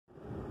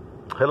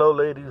Hello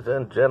ladies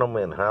and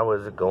gentlemen, how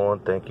is it going?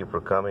 Thank you for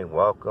coming.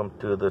 Welcome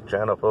to the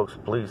channel, folks.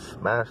 Please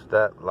smash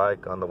that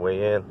like on the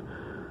way in.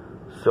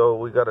 So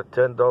we got a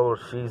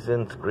 $10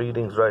 seasons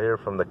greetings right here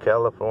from the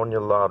California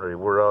Lottery.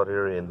 We're out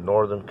here in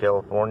Northern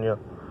California.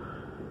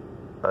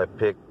 I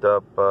picked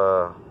up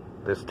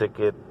this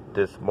ticket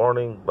this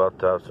morning, about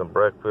to have some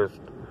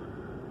breakfast.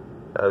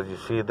 As you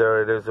see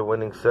there, it is a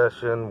winning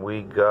session.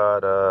 We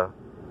got a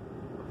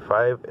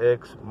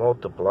 5X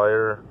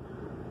multiplier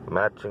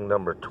matching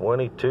number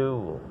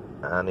 22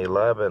 and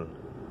 11.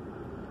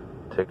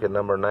 Ticket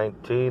number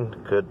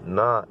 19 could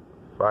not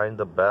find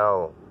the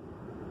bell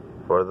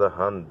for the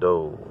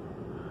hundo,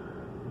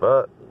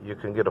 but you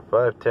can get a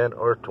 5, 10,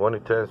 or 20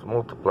 times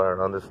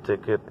multiplier on this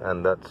ticket,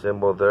 and that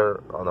symbol there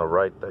on the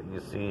right that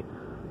you see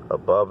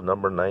above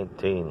number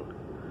 19.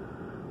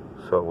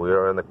 So we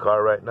are in the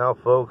car right now,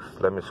 folks.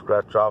 Let me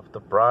scratch off the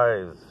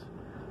prize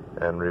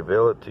and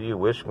reveal it to you.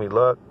 Wish me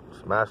luck.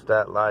 Smash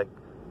that like.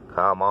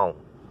 Come on.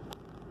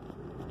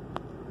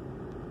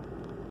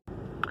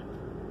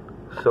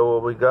 So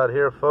what we got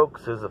here,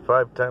 folks, is a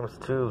 5 times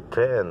 2,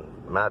 10,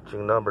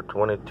 matching number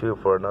 22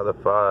 for another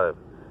 5,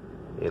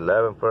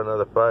 11 for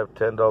another 5,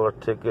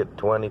 $10 ticket,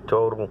 20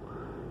 total,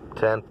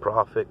 10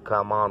 profit.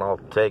 Come on, I'll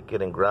take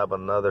it and grab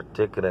another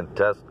ticket and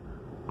test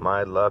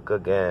my luck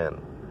again.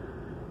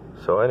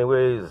 So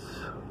anyways,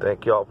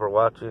 thank you all for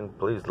watching.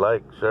 Please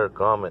like, share,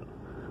 comment.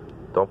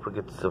 Don't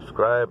forget to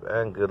subscribe,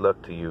 and good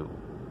luck to you.